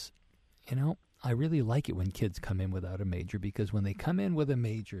says, I really like it when kids come in without a major, because when they come in with a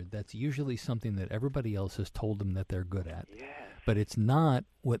major, that's usually something that everybody else has told them that they're good at. Yes. But it's not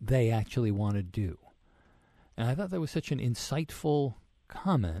what they actually want to do. And I thought that was such an insightful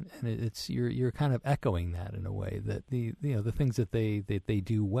comment, and you're kind of echoing that in a way, that the things that they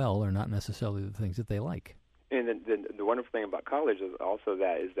do well are not necessarily the things that they like. And the wonderful thing about college is also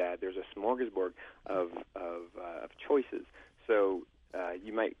that there's a smorgasbord of choices. So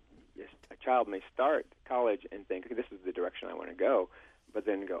a child may start college and think, okay, this is the direction I want to go, but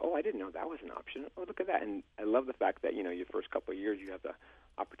then go, oh, I didn't know that was an option. Oh, look at that. And I love the fact that, your first couple of years you have the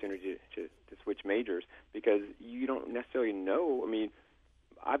opportunity to switch majors, because you don't necessarily know. I mean,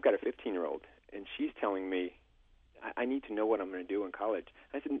 I've got a 15-year-old, and she's telling me, I need to know what I'm going to do in college.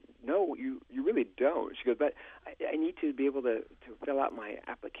 I said, no, you really don't. She goes, but I need to be able to fill out my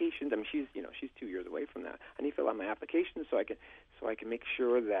applications. I mean, she's 2 years away from that. I need to fill out my applications so I can make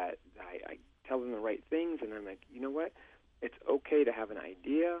sure that I tell them the right things. And I'm like, you know what? It's okay to have an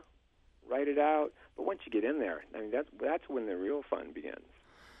idea, write it out, but once you get in there, I mean, that's when the real fun begins.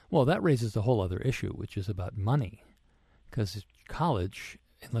 Well, that raises a whole other issue, which is about money, because college,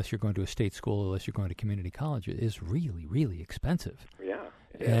 unless you're going to a state school, unless you're going to community college, is really, really expensive. Yeah.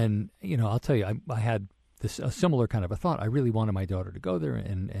 And, I'll tell you, I had a similar kind of a thought. I really wanted my daughter to go there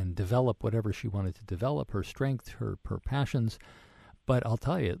and develop whatever she wanted to develop, her strength, her passions. But I'll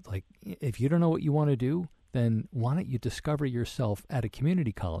tell you, like, if you don't know what you want to do, then why don't you discover yourself at a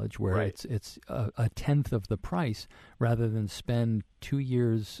community college where it's a tenth of the price, rather than spend 2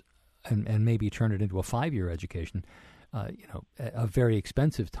 years and maybe turn it into a 5-year education, a very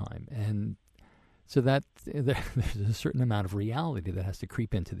expensive time. And so that there's a certain amount of reality that has to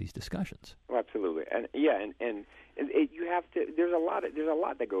creep into these discussions. Oh, absolutely. And you have to. There's a lot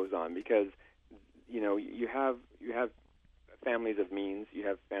that goes on, because you have families of means, you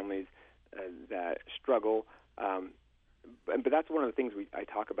have families that struggle, but that's one of the things I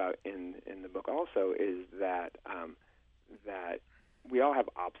talk about in the book also, is that that we all have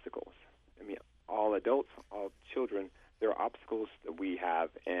obstacles. I mean, all adults, all children, there are obstacles that we have,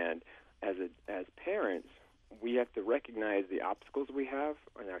 and as parents, we have to recognize the obstacles we have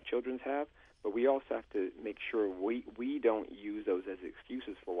and our children have, but we also have to make sure we don't use those as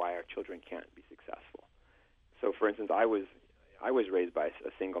excuses for why our children can't be successful. So, for instance, I was raised by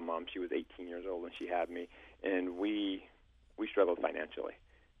a single mom. She was 18 years old when she had me, and we struggled financially.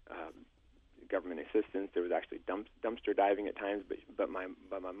 Government assistance. There was actually dumpster diving at times, but my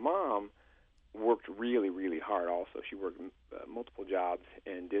mom worked really, really hard also. She worked multiple jobs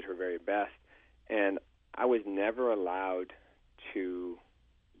and did her very best, and I was never allowed to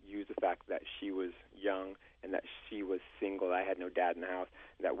use the fact that she was young and that she was single, that I had no dad in the house,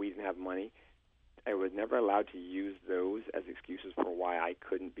 that we didn't have money. I was never allowed to use those as excuses for why I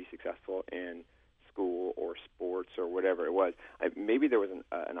couldn't be successful in school or sports or whatever it was. Maybe there was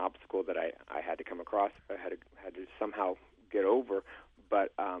an obstacle that I had to come across, I had to somehow get over,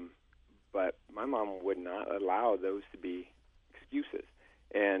 but my mom would not allow those to be excuses,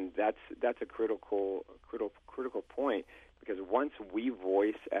 and that's a critical point, because once we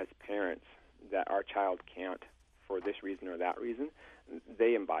voice as parents that our child can't for this reason or that reason,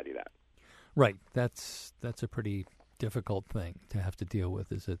 they embody that. Right. That's a pretty difficult thing to have to deal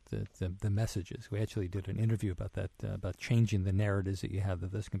with, is that the messages. We actually did an interview about that, about changing the narratives that you have,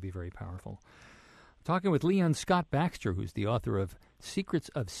 that this can be very powerful. Talking with Leon Scott Baxter, who's the author of Secrets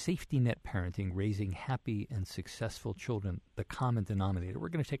of Safety Net Parenting, Raising Happy and Successful Children, The Common Denominator. We're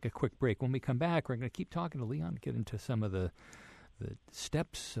going to take a quick break. When we come back, we're going to keep talking to Leon, get into some of the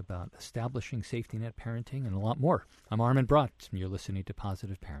steps about establishing safety net parenting and a lot more. I'm Armin Brott, and you're listening to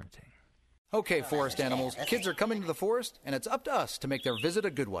Positive Parenting. Okay, forest animals, kids are coming to the forest, and it's up to us to make their visit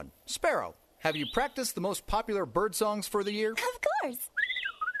a good one. Sparrow, have you practiced the most popular bird songs for the year? Of course.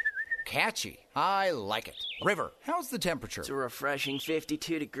 Catchy. I like it. River, how's the temperature? It's a refreshing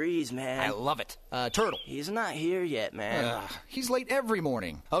 52 degrees, man. I love it. Turtle. He's not here yet, man. He's late every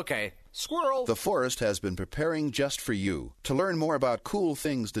morning. Okay. Squirrel. The forest has been preparing just for you. To learn more about cool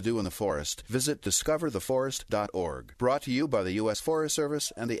things to do in the forest, visit discovertheforest.org. Brought to you by the U.S. Forest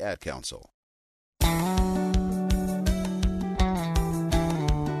Service and the Ad Council.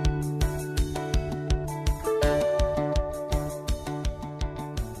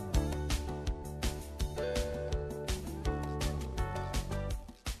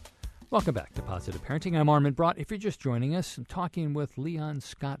 Welcome back to Positive Parenting. I'm Armin Brott. If you're just joining us, I'm talking with Leon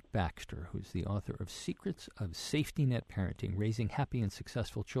Scott Baxter, who's the author of Secrets of Safety Net Parenting, Raising Happy and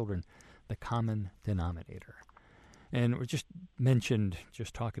Successful Children, The Common Denominator. And we just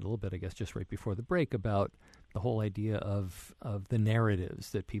talking a little bit, I guess, just right before the break, about the whole idea of the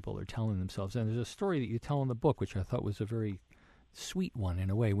narratives that people are telling themselves. And there's a story that you tell in the book, which I thought was a very sweet one in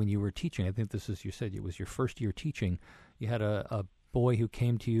a way. When you were teaching, I think this is, you said it was your first year teaching, you had a boy who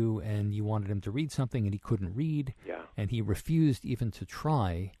came to you and you wanted him to read something and he couldn't read, and he refused even to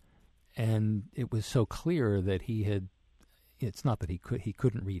try, and it was so clear that it's not that he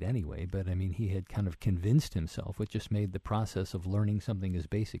couldn't read anyway, but I mean, he had kind of convinced himself, which just made the process of learning something as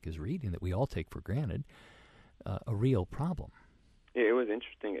basic as reading that we all take for granted a real problem. It was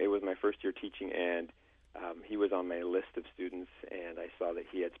interesting. It was my first year teaching, and he was on my list of students, and I saw that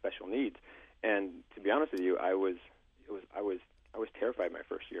he had special needs. And to be honest with you, I was terrified my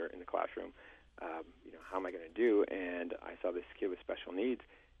first year in the classroom. How am I going to do? And I saw this kid with special needs,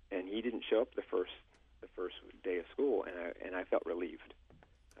 and he didn't show up the first day of school, and I felt relieved.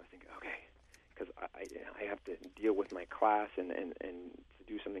 I was thinking, okay, because I have to deal with my class and to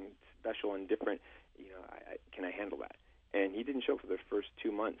do something special and different. Can I handle that? And he didn't show up for the first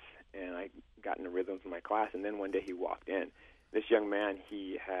 2 months, and I got in a rhythm for my class. And then one day he walked in. This young man,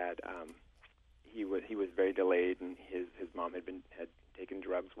 he was very delayed, and his mom had taken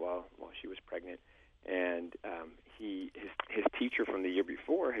drugs while she was pregnant. And his teacher from the year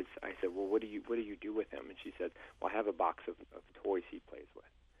before I said, well, what do you do with him? And she said, well, I have a box of toys he plays with.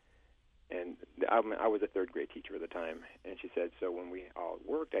 And I was a third grade teacher at the time, and she said, so when we all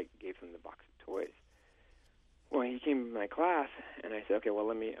worked, I gave him the box of toys. Well, he came to my class, and I said, okay, well,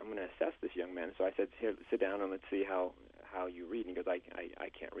 I'm going to assess this young man. So I said, here, sit down and let's see how you read. And he goes, I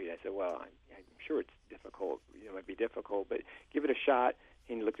can't read. I said, well, I'm sure it's difficult. It might be difficult, but give it a shot.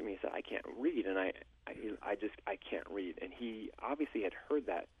 And he looked at me and said, I can't read, and I can't read. And he obviously had heard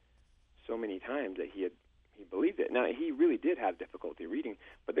that so many times that he believed it. Now, he really did have difficulty reading,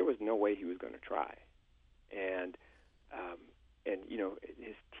 but there was no way he was going to try. And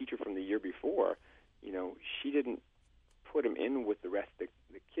his teacher from the year before, she didn't put him in with the rest of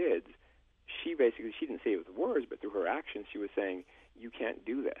the kids. She didn't say it with words, but through her actions, she was saying, you can't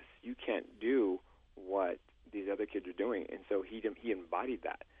do this. You can't do what these other kids are doing. And so he embodied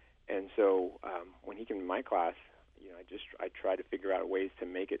that. And so when he came to my class, I tried to figure out ways to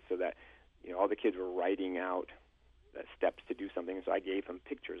make it so that all the kids were writing out steps to do something. And so I gave him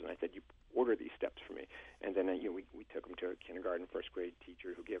pictures, and I said, you order these steps for me. And then we took him to a kindergarten, first grade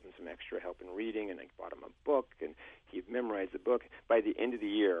teacher who gave him some extra help in reading, and I bought him a book, and he memorized the book. By the end of the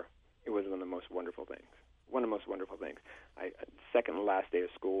year, it was one of the most wonderful things. One of the most wonderful things. Second to last day of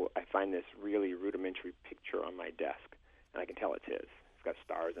school, I find this really rudimentary picture on my desk, and I can tell it's his. It's got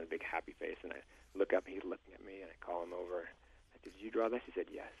stars and a big happy face, and I look up, and he's looking at me, and I call him over. I said, did you draw this? He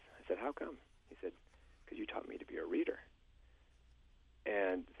said, yes. I said, how come? He said, because you taught me to be a reader.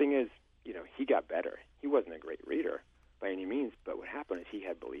 And the thing is, he got better. He wasn't a great reader by any means, but what happened is he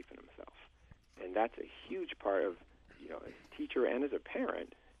had belief in himself. And that's a huge part of, as a teacher and as a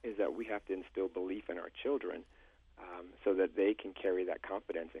parent, is that we have to instill belief in our children so that they can carry that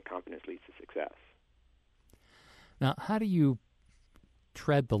confidence, and confidence leads to success. Now, how do you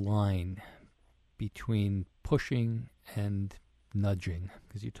tread the line between pushing and nudging?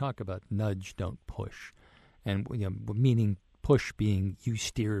 Because you talk about nudge, don't push, and meaning push being you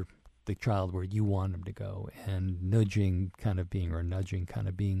steer the child where you want them to go, and nudging kind of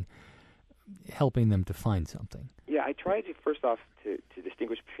being helping them to find something. Yeah, I try to first off to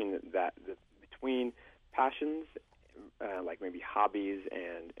distinguish between between passions, like maybe hobbies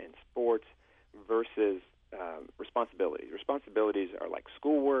and sports, versus responsibilities. Responsibilities are like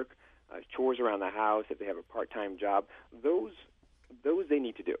schoolwork, chores around the house. If they have a part-time job, those they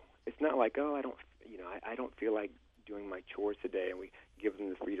need to do. It's not like, oh, I don't feel like doing my chores today, and we give them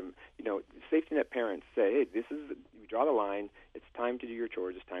the freedom. Safety net parents say, hey, we draw the line. It's time to do your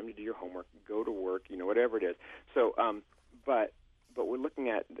chores. It's time to do your homework. Go to work. Whatever it is. So, but we're looking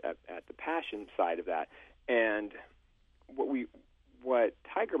at the passion side of that, and what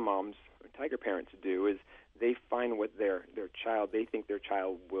tiger moms or tiger parents do is they find what they think their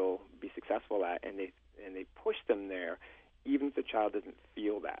child will be successful at, and they push them there, even if the child doesn't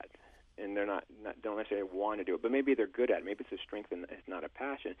feel that, and they're don't necessarily want to do it, but maybe they're good at it. Maybe it's a strength and it's not a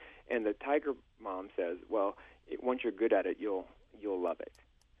passion. And the tiger mom says, well, once you're good at it, you'll love it.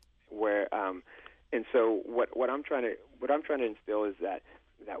 And so what I'm trying to instill is that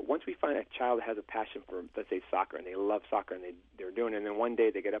once we find a child that has a passion for, let's say, soccer, and they love soccer, and they're doing it, and then one day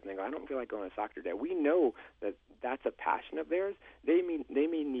they get up and they go, I don't feel like going to soccer today. We know that that's a passion of theirs. They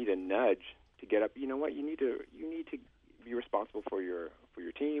may need a nudge to get up. You know what? You need to be responsible for your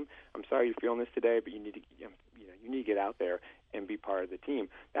team. I'm sorry you're feeling this today, but you need to get out there and be part of the team.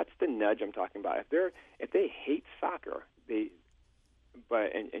 That's the nudge I'm talking about. If they hate soccer,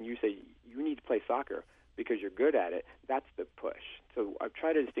 and you say you need to play soccer because you're good at it, that's the push. So I've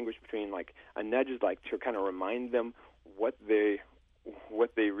tried to distinguish between, like, a nudge is like to kind of remind them what they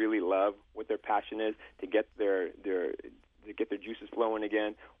really love, what their passion is, to get their juices flowing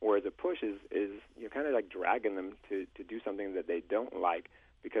again, whereas a push is kind of like dragging them to do something that they don't like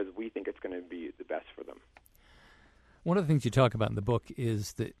because we think it's going to be the best for them. One of the things you talk about in the book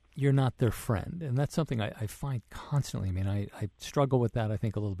is that you're not their friend, and that's something I find constantly. I mean, I struggle with that, I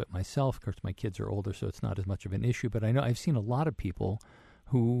think, a little bit myself. Of course, my kids are older, so it's not as much of an issue, but I know I've seen a lot of people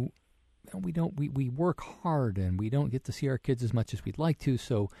who we work hard, and we don't get to see our kids as much as we'd like to,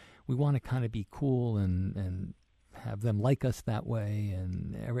 so we want to kind of be cool and have them like us that way,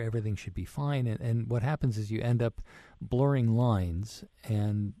 and everything should be fine. And what happens is you end up blurring lines,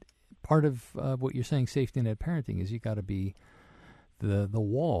 and part of what you're saying, safety net parenting, is you got to be the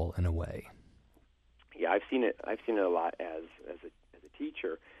wall in a way. Yeah, I've seen it a lot as a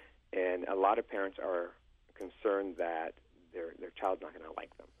teacher, and a lot of parents are concerned that their child's not going to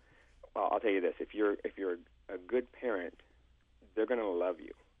like them. Well, I'll tell you this: if you're a good parent, they're going to love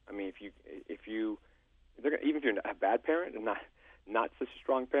you. I mean, even if you're a bad parent and not such a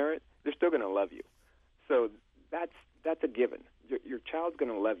strong parent, they're still going to love you. So that's a given. Your child's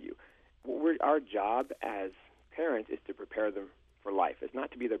going to love you. Our job as parents is to prepare them for life. It's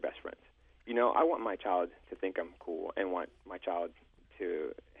not to be their best friends. You know, I want my child to think I'm cool and want my child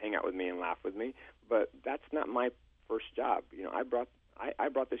to hang out with me and laugh with me, but that's not my first job. You know, I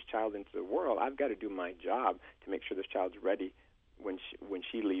brought this child into the world. I've got to do my job to make sure this child's ready when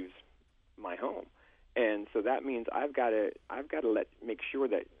she leaves my home. And so that means I've got to make sure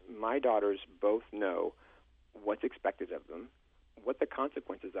that my daughters both know what's expected of them, what the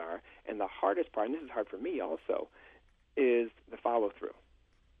consequences are, and the hardest part, and this is hard for me also, is the follow-through.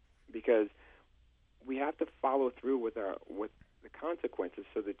 Because we have to follow through with the consequences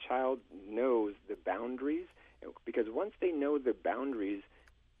so the child knows the boundaries. Because once they know the boundaries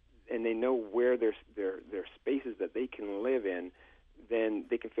and they know where their spaces that they can live in, then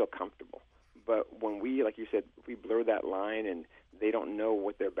they can feel comfortable. But when we, like you said, we blur that line and they don't know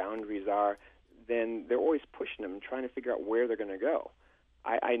what their boundaries are, then they're always pushing them, trying to figure out where they're going to go.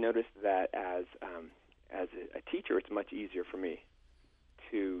 I noticed that as a teacher, it's much easier for me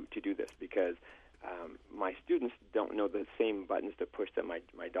to do this because my students don't know the same buttons to push that my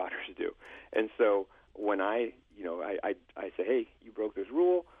daughters do. And so when I say, hey, you broke this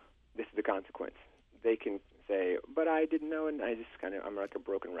rule, this is the consequence. They can say, but I didn't know, and I'm like a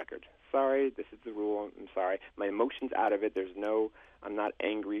broken record. Sorry, this is the rule. I'm sorry. My emotion's out of it. I'm not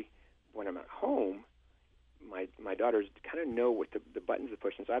angry. When I'm at home, my daughters kind of know what the buttons to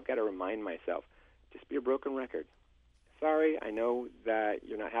push, and so I've got to remind myself, just be a broken record. Sorry, I know that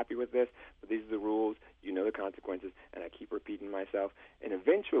you're not happy with this, but these are the rules. You know the consequences, and I keep repeating myself. And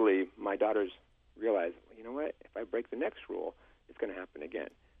eventually, my daughters realize, well, you know what? If I break the next rule, it's going to happen again.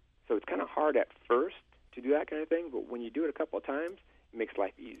 So it's kind of hard at first to do that kind of thing, but when you do it a couple of times, it makes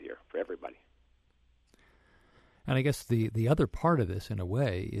life easier for everybody. And I guess the other part of this, in a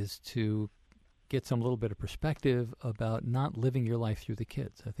way, is to get some little bit of perspective about not living your life through the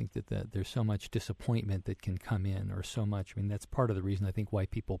kids. I think that there's so much disappointment that can come in, or so much. I mean, that's part of the reason I think why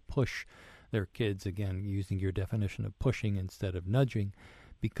people push their kids, again, using your definition of pushing instead of nudging,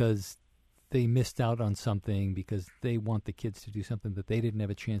 because they missed out on something, because they want the kids to do something that they didn't have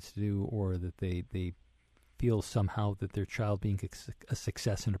a chance to do, or that they feel somehow that their child being a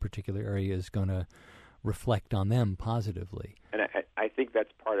success in a particular area is going to reflect on them positively. And I think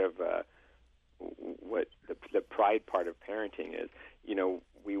that's part of what the pride part of parenting is. You know,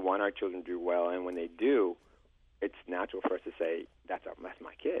 we want our children to do well, and when they do, it's natural for us to say, that's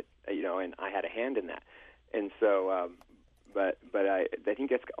my kid, you know, and I had a hand in that. And so, but I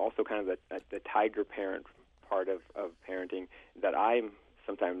think that's also kind of the tiger parent part of parenting that I'm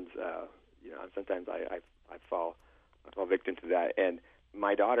sometimes, sometimes I fall victim to that. And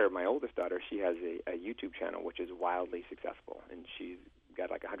my oldest daughter, she has a YouTube channel which is wildly successful, and she's got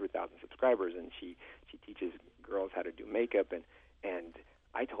like 100,000 subscribers, and she teaches girls how to do makeup. And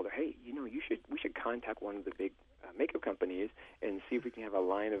I told her, hey, you know, we should contact one of the big makeup companies and see if we can have a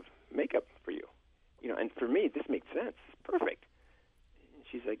line of makeup for you. You know, and for me, this makes sense. It's perfect. And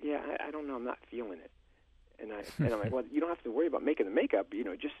she's like, yeah, I don't know, I'm not feeling it. And I'm like, well, you don't have to worry about making the makeup. You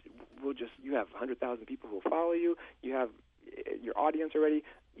know, you have 100,000 people who follow you. You have your audience already.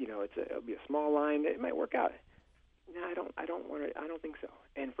 You know, it'll be a small line. It might work out. No, I don't think so.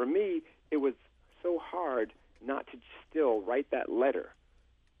 And for me, it was so hard not to still write that letter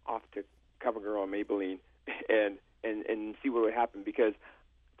off to CoverGirl or Maybelline and see what would happen, because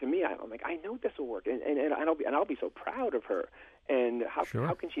to me, I'm like, I know this will work, and I'll be so proud of her. And how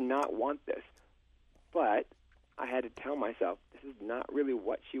can she not want this? But I had to tell myself, this is not really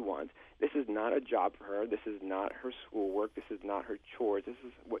what she wants. This is not a job for her. This is not her schoolwork. This is not her chores. This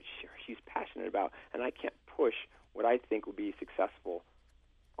is what she's passionate about, and I can't push what I think will be successful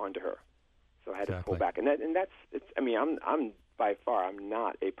onto her. So I had to pull back, and it's. I mean, I'm by far, I'm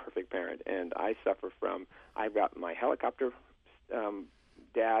not a perfect parent, and I suffer from. I've got my helicopter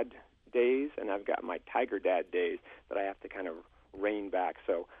dad days, and I've got my tiger dad days that I have to kind of rein back.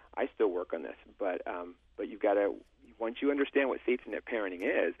 So I still work on this, but you've got to, once you understand what safety net parenting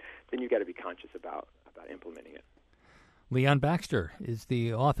is, then you've got to be conscious about implementing it. Leon Baxter is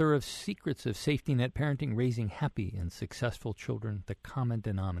the author of Secrets of Safety Net Parenting, Raising Happy and Successful Children, the Common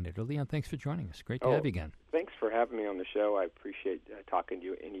Denominator. Leon, thanks for joining us. Great to have you again. Thanks for having me on the show. I appreciate talking to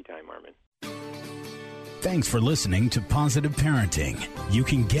you anytime, Armin. Thanks for listening to Positive Parenting. You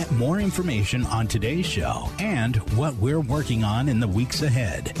can get more information on today's show and what we're working on in the weeks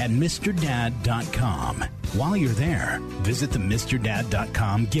ahead at MrDad.com. While you're there, visit the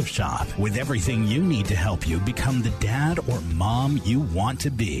MrDad.com gift shop with everything you need to help you become the dad or mom you want to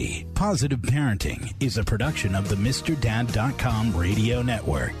be. Positive Parenting is a production of the MrDad.com radio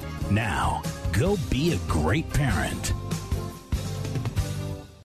network. Now, go be a great parent.